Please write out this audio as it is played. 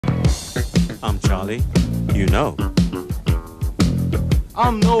I'm Charlie, you know.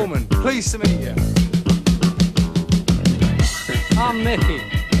 I'm Norman, pleased to meet you. I'm Mickey.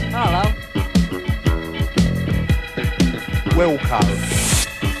 Hello. Wilco.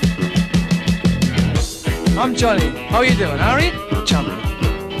 I'm Johnny. How are you doing, Harry? Chummy.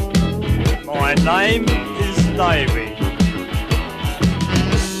 My name is Davey.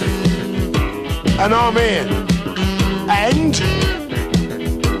 And I'm Ian. And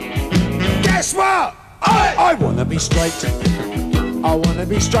guess what? I wanna be straight. I wanna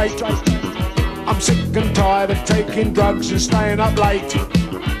be straight. I'm sick and tired of taking drugs and staying up late.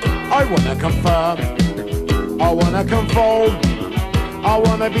 I wanna confirm. I wanna conform. I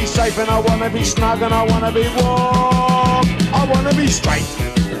wanna be safe and I wanna be snug and I wanna be warm. I wanna be straight.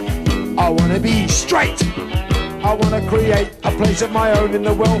 I wanna be straight. I wanna create a place of my own in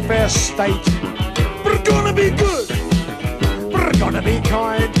the welfare state. But it's gonna be good. But it's gonna be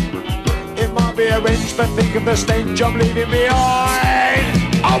kind. It might be a wrench, but think of the stench I'm leaving behind.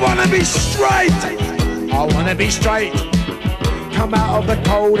 I wanna be straight. I wanna be straight. Come out of the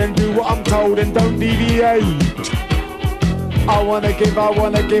cold and do what I'm told and don't deviate. I wanna give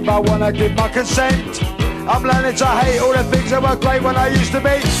my consent. I'm learning to hate all the things that were great when I used to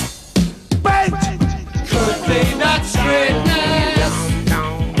be bent. Could be that straightness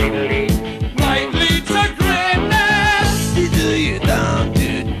might lead to greatness.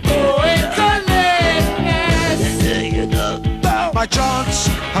 Oh, it's a lateness. My chance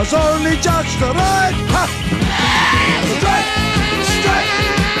has only just arrived. Ha! Straight, straight,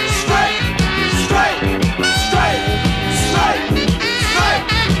 straight, straight, straight, straight, straight,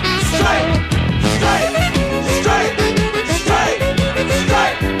 straight, straight, straight, straight, straight,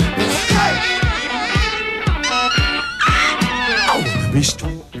 straight.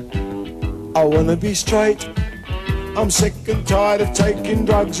 I wanna be straight. I'm sick and tired of taking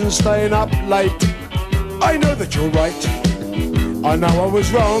drugs and staying up late. I know that you're right. I know I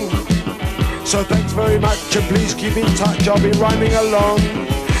was wrong. So thanks very much and please keep in touch. I'll be rhyming along.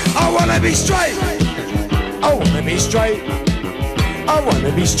 I wanna be straight. I wanna be straight. I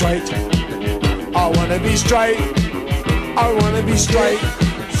wanna be straight. I wanna be straight. I wanna be straight.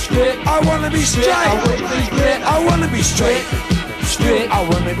 I wanna be straight. I wanna be straight. I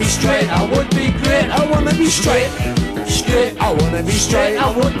wanna be straight. I would be great. I wanna be straight. I wanna be straight.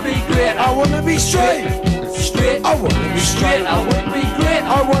 I would be great. I wanna be straight. I wanna be straight. I would be great.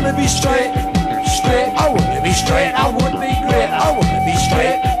 I wanna be straight. I wanna be straight. I would be great. I wanna be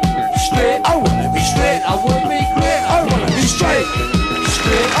straight. I wanna be straight. I would be great. I wanna be straight.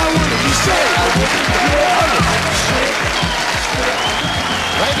 I wanna be straight. I would be great. I would be straight.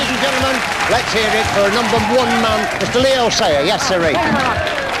 Ladies and gentlemen, let's hear it for number one man, Mr. Leo Sayer. Yes, sirree.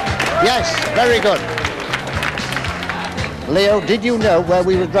 Yes, very good. Leo, did you know where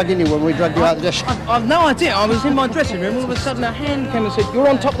we were dragging you when we dragged you out of the dish? I've no idea. I was in my dressing room, all of a sudden a hand came and said, "You're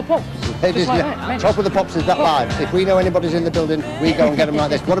on top of the pops." Ladies, Just like yeah, that, Top of the Pops is that live. If we know anybody's in the building, we go and get them like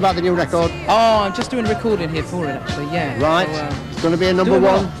this. What about the new record? Oh, I'm just doing a recording here for it, actually, yeah. Right, So, it's going to be a number doing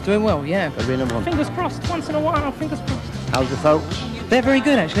one. well. It's doing well, yeah. Going to be a number one. Fingers crossed, once in a while, fingers crossed. How's the folks? They're very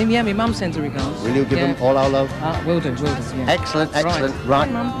good, actually. Yeah, my mum sends her regards. Will you give them all our love? Will do, yeah. Excellent, excellent. Right.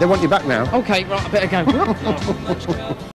 Right, they want you back now. Okay, right, I better go.